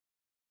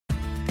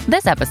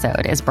This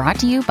episode is brought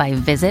to you by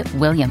Visit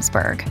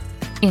Williamsburg.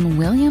 In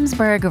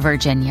Williamsburg,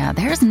 Virginia,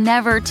 there's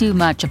never too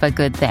much of a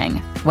good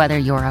thing. Whether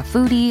you're a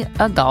foodie,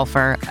 a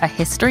golfer, a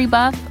history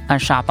buff, a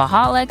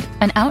shopaholic,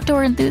 an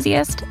outdoor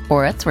enthusiast,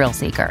 or a thrill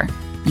seeker,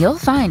 you'll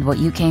find what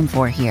you came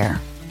for here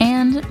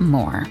and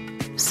more.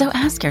 So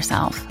ask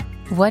yourself,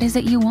 what is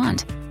it you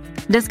want?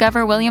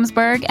 Discover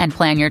Williamsburg and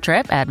plan your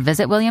trip at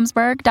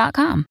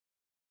visitwilliamsburg.com.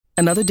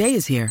 Another day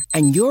is here,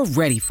 and you're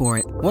ready for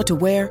it. What to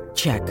wear?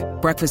 Check.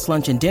 Breakfast,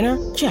 lunch, and dinner?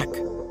 Check.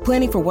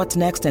 Planning for what's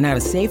next and how to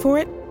save for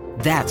it?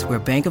 That's where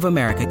Bank of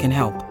America can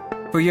help.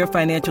 For your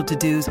financial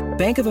to-dos,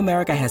 Bank of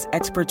America has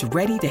experts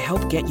ready to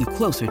help get you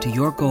closer to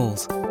your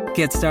goals.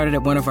 Get started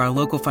at one of our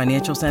local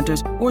financial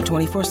centers or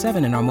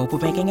 24/7 in our mobile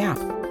banking app.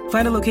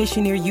 Find a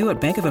location near you at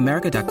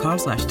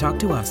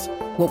bankofamerica.com/talktous.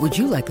 What would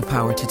you like the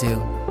power to do?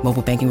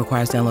 Mobile banking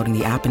requires downloading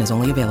the app and is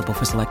only available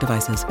for select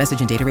devices.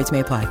 Message and data rates may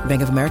apply.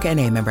 Bank of America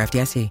N.A., member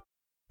FDIC.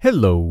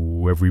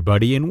 Hello,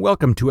 everybody, and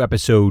welcome to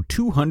episode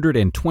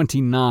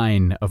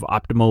 229 of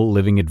Optimal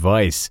Living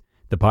Advice,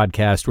 the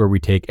podcast where we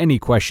take any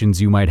questions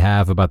you might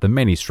have about the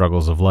many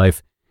struggles of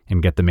life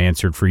and get them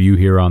answered for you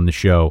here on the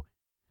show.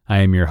 I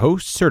am your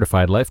host,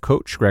 certified life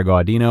coach Greg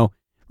Audino,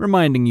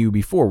 reminding you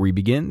before we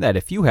begin that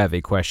if you have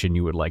a question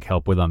you would like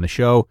help with on the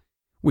show,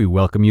 we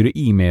welcome you to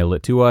email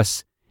it to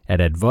us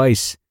at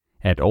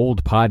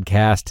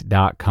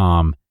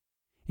advice@oldpodcast.com.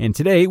 And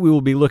today we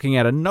will be looking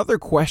at another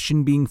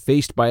question being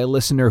faced by a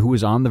listener who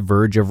is on the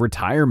verge of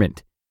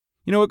retirement.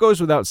 You know, it goes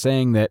without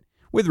saying that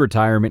with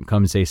retirement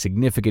comes a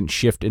significant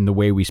shift in the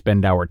way we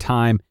spend our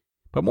time,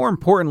 but more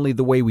importantly,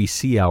 the way we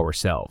see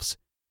ourselves.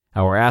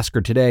 Our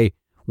asker today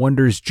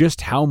wonders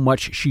just how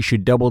much she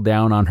should double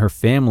down on her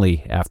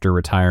family after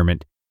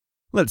retirement.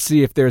 Let's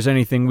see if there's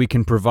anything we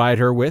can provide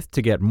her with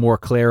to get more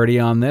clarity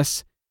on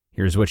this.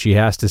 Here's what she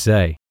has to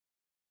say.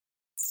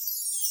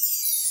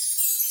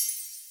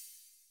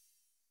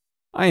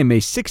 I am a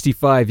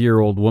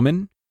 65-year-old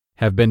woman,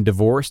 have been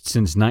divorced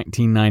since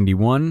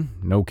 1991,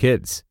 no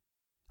kids.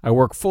 I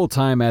work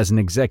full-time as an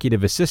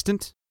executive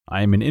assistant,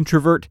 I am an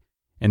introvert,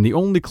 and the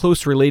only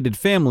close related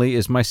family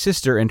is my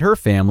sister and her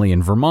family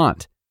in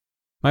Vermont.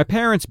 My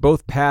parents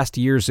both passed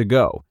years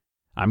ago.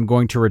 I'm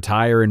going to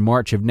retire in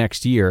March of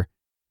next year.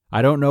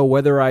 I don't know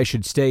whether I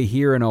should stay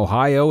here in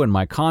Ohio in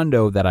my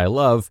condo that I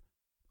love,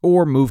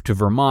 or move to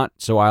Vermont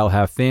so I'll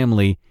have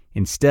family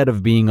instead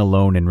of being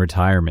alone in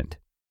retirement.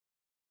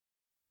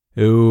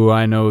 Ooh,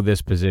 I know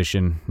this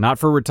position. Not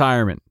for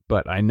retirement,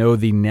 but I know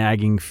the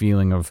nagging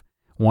feeling of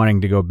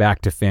wanting to go back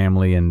to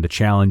family and the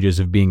challenges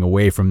of being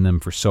away from them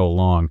for so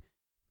long.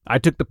 I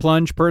took the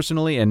plunge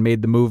personally and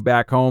made the move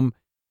back home,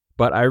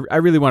 but I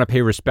really want to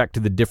pay respect to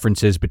the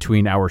differences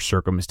between our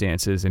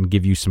circumstances and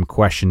give you some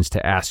questions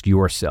to ask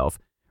yourself,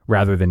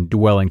 rather than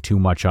dwelling too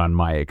much on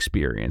my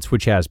experience,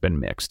 which has been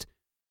mixed.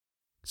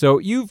 So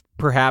you've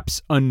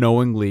perhaps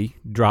unknowingly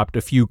dropped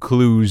a few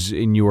clues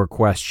in your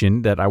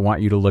question that I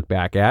want you to look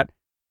back at.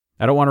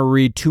 I don't want to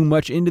read too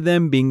much into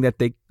them, being that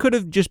they could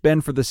have just been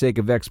for the sake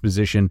of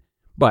exposition,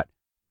 but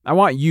I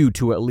want you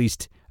to at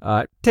least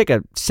take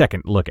a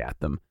second look at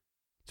them.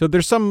 So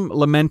there's some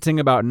lamenting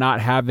about not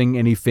having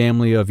any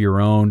family of your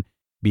own,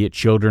 be it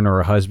children or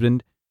a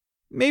husband.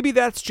 Maybe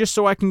that's just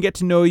so I can get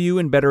to know you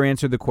and better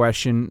answer the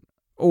question.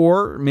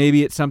 Or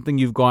maybe it's something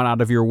you've gone out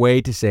of your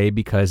way to say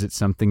because it's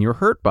something you're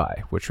hurt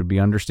by, which would be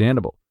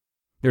understandable.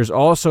 There's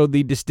also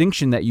the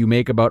distinction that you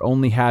make about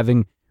only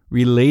having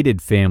related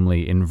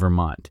family in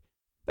Vermont.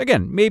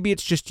 Again, maybe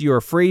it's just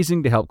your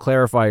phrasing to help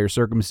clarify your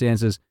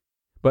circumstances,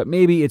 but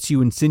maybe it's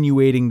you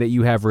insinuating that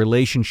you have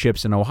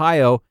relationships in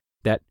Ohio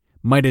that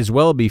might as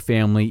well be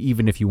family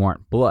even if you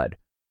aren't blood.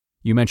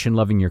 You mentioned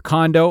loving your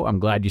condo. I'm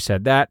glad you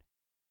said that.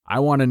 I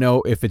want to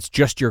know if it's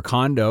just your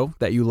condo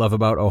that you love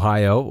about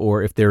Ohio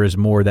or if there is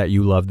more that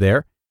you love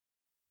there.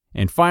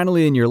 And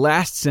finally, in your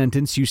last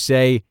sentence, you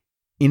say,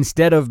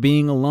 instead of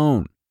being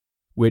alone,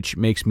 which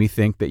makes me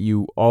think that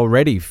you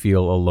already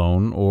feel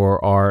alone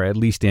or are at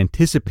least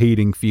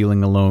anticipating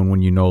feeling alone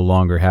when you no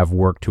longer have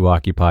work to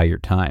occupy your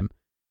time.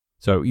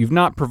 So you've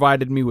not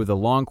provided me with a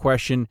long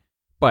question,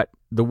 but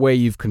the way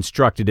you've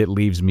constructed it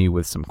leaves me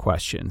with some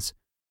questions.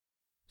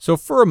 So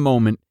for a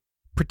moment,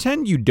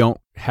 pretend you don't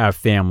have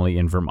family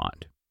in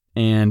Vermont,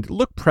 and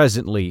look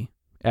presently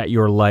at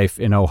your life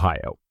in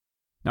Ohio.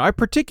 Now, I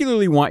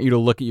particularly want you to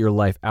look at your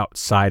life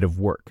outside of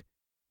work.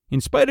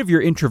 In spite of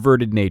your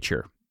introverted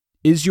nature,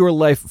 is your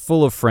life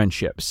full of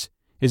friendships?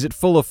 Is it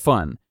full of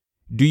fun?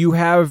 Do you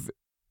have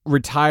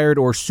retired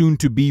or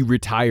soon-to-be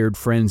retired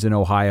friends in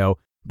Ohio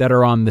that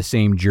are on the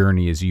same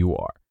journey as you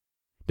are?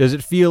 Does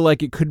it feel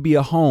like it could be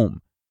a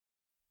home?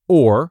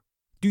 Or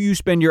do you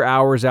spend your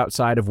hours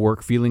outside of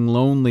work feeling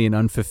lonely and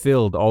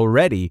unfulfilled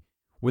already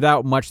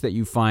without much that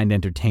you find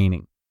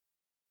entertaining?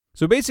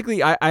 So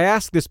basically, I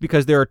ask this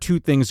because there are two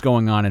things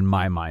going on in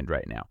my mind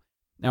right now.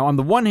 Now, on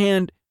the one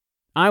hand,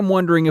 I'm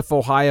wondering if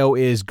Ohio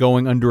is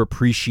going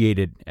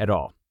underappreciated at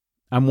all.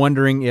 I'm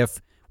wondering if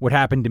what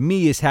happened to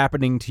me is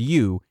happening to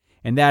you,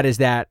 and that is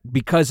that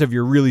because of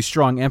your really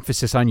strong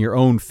emphasis on your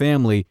own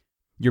family,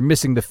 you're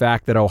missing the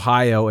fact that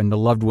Ohio and the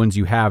loved ones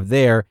you have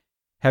there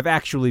have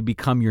actually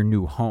become your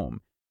new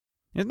home.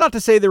 It's not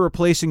to say they're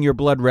replacing your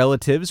blood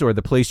relatives or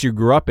the place you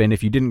grew up in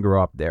if you didn't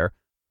grow up there,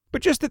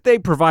 but just that they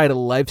provide a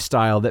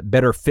lifestyle that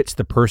better fits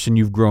the person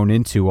you've grown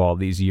into all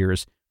these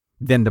years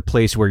than the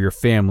place where your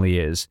family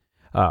is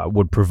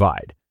would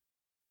provide.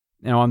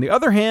 Now, on the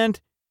other hand,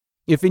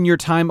 if in your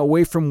time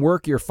away from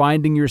work you're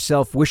finding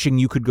yourself wishing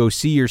you could go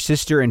see your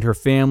sister and her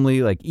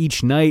family like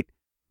each night,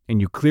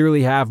 and you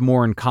clearly have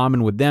more in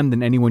common with them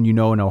than anyone you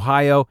know in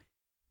Ohio,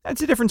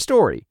 that's a different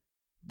story.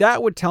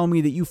 That would tell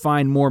me that you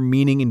find more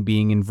meaning in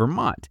being in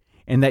Vermont,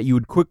 and that you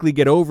would quickly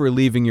get over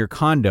leaving your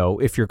condo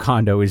if your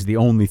condo is the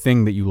only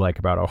thing that you like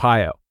about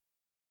Ohio.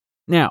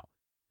 Now,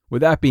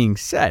 with that being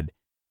said,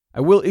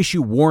 I will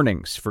issue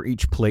warnings for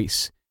each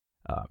place.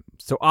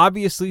 So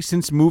obviously,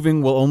 since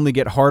moving will only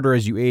get harder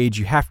as you age,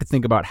 you have to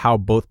think about how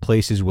both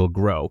places will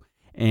grow.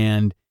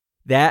 And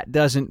that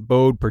doesn't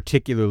bode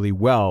particularly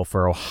well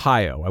for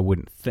Ohio, I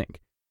wouldn't think.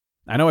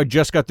 I know I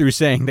just got through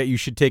saying that you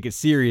should take it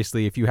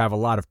seriously if you have a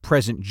lot of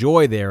present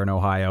joy there in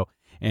Ohio,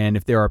 and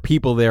if there are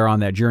people there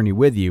on that journey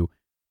with you.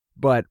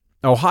 But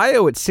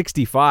Ohio at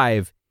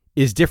 65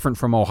 is different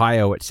from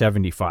Ohio at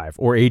 75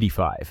 or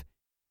 85.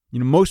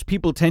 Most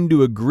people tend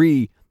to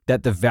agree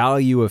that the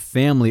value of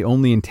family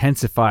only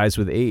intensifies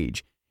with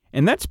age.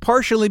 And that's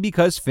partially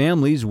because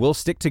families will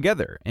stick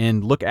together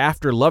and look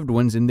after loved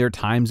ones in their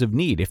times of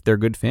need if they're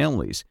good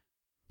families.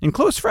 And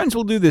close friends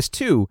will do this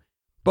too,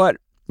 but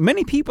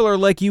many people are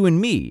like you and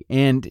me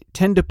and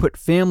tend to put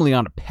family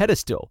on a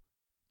pedestal.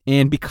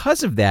 And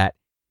because of that,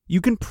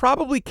 you can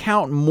probably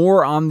count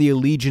more on the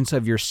allegiance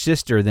of your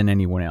sister than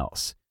anyone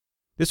else.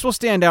 This will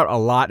stand out a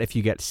lot if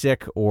you get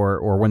sick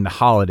or when the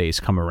holidays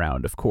come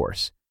around, of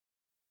course.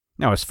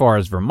 Now, as far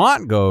as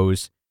Vermont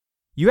goes,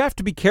 you have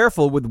to be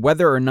careful with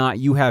whether or not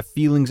you have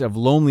feelings of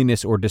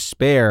loneliness or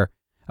despair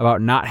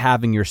about not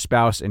having your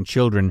spouse and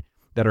children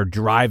that are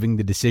driving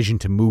the decision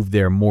to move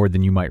there more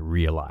than you might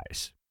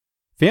realize.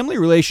 Family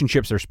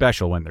relationships are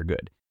special when they're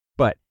good,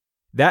 but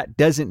that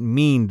doesn't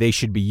mean they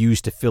should be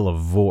used to fill a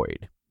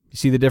void. You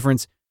see the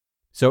difference?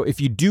 So if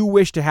you do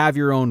wish to have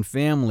your own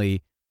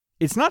family,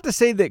 it's not to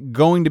say that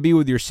going to be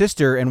with your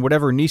sister and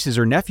whatever nieces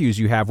or nephews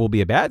you have will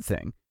be a bad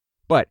thing,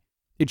 but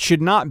it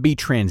should not be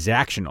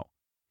transactional.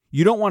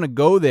 You don't want to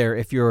go there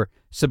if you're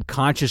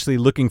subconsciously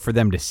looking for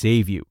them to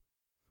save you.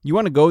 You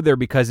want to go there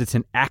because it's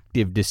an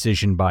active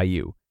decision by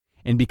you,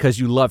 and because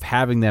you love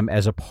having them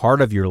as a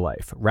part of your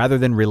life, rather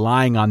than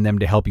relying on them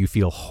to help you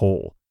feel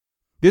whole.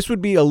 This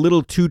would be a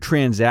little too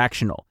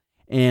transactional,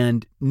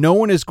 and no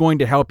one is going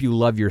to help you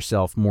love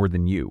yourself more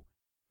than you.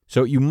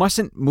 So you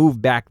mustn't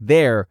move back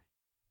there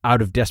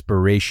out of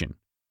desperation,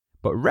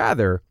 but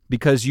rather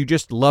because you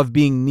just love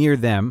being near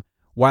them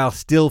while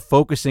still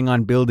focusing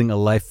on building a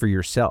life for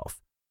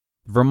yourself.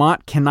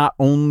 Vermont cannot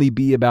only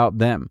be about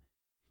them.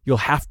 You'll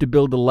have to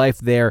build a life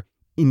there,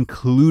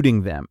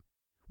 including them,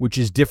 which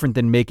is different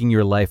than making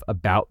your life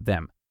about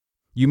them.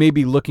 You may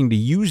be looking to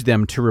use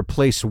them to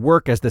replace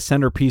work as the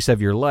centerpiece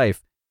of your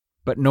life,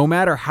 but no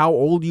matter how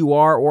old you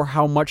are or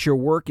how much you're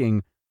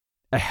working,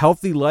 a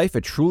healthy life,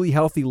 a truly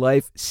healthy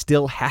life,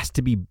 still has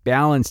to be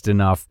balanced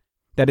enough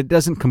that it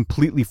doesn't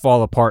completely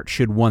fall apart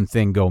should one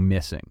thing go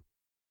missing.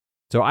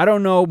 So I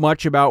don't know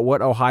much about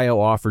what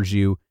Ohio offers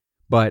you,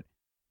 but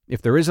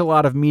if there is a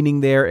lot of meaning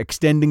there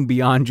extending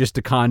beyond just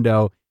a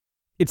condo,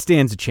 it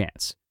stands a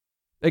chance.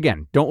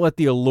 Again, don't let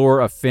the allure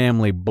of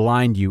family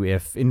blind you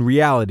if, in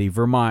reality,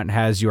 Vermont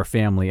has your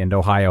family and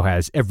Ohio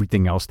has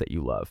everything else that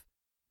you love.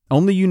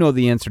 Only you know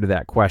the answer to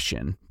that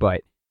question,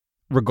 but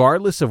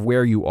regardless of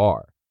where you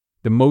are,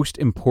 the most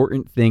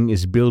important thing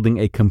is building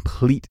a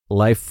complete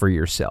life for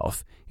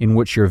yourself in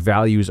which your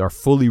values are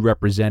fully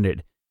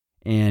represented,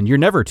 and you're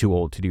never too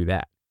old to do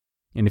that.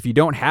 And if you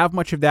don't have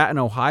much of that in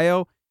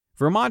Ohio,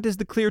 Vermont is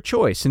the clear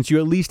choice since you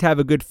at least have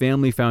a good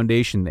family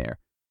foundation there.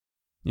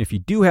 If you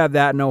do have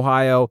that in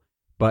Ohio,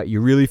 but you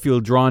really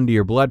feel drawn to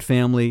your blood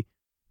family,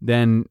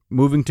 then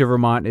moving to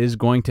Vermont is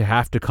going to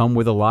have to come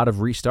with a lot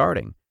of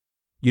restarting.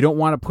 You don't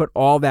want to put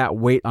all that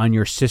weight on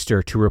your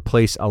sister to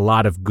replace a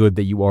lot of good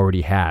that you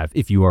already have,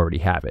 if you already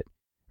have it,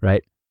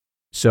 right?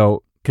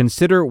 So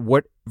consider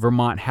what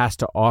Vermont has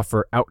to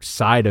offer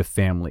outside of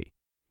family,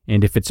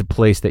 and if it's a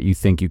place that you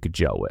think you could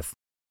gel with.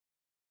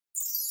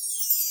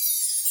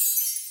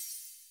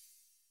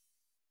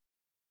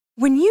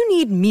 When you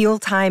need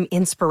mealtime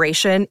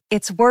inspiration,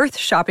 it's worth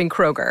shopping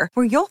Kroger,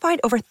 where you'll find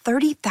over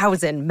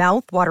 30,000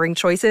 mouth-watering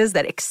choices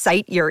that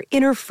excite your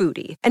inner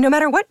foodie. And no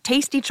matter what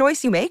tasty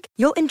choice you make,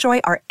 you'll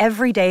enjoy our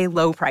everyday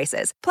low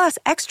prices, plus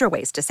extra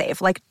ways to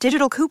save, like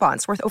digital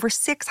coupons worth over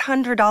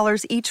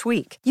 $600 each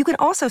week. You can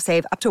also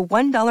save up to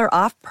 $1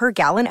 off per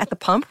gallon at the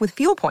pump with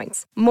fuel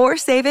points. More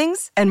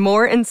savings and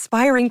more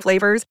inspiring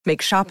flavors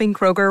make shopping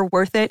Kroger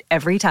worth it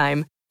every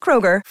time.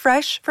 Kroger,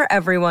 fresh for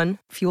everyone.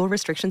 Fuel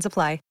restrictions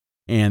apply.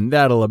 And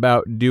that'll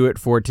about do it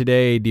for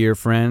today, dear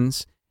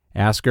friends.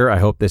 Asker, I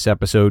hope this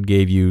episode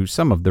gave you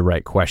some of the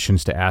right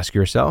questions to ask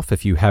yourself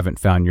if you haven't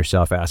found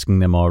yourself asking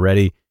them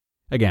already.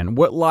 Again,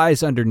 what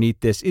lies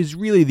underneath this is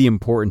really the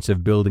importance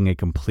of building a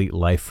complete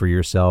life for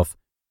yourself.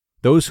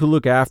 those who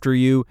look after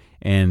you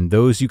and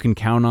those you can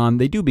count on,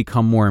 they do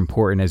become more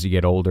important as you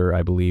get older,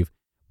 I believe.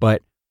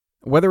 But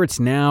whether it's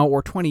now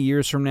or 20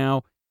 years from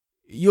now,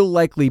 you'll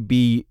likely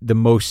be the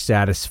most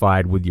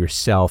satisfied with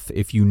yourself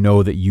if you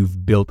know that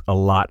you've built a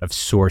lot of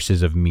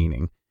sources of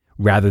meaning,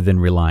 rather than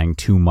relying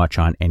too much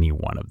on any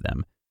one of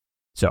them.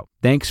 So,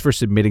 thanks for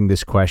submitting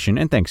this question,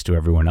 and thanks to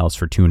everyone else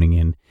for tuning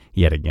in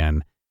yet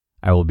again.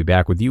 I will be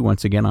back with you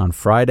once again on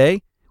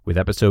Friday with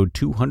episode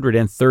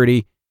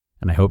 230,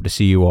 and I hope to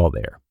see you all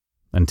there.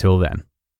 Until then.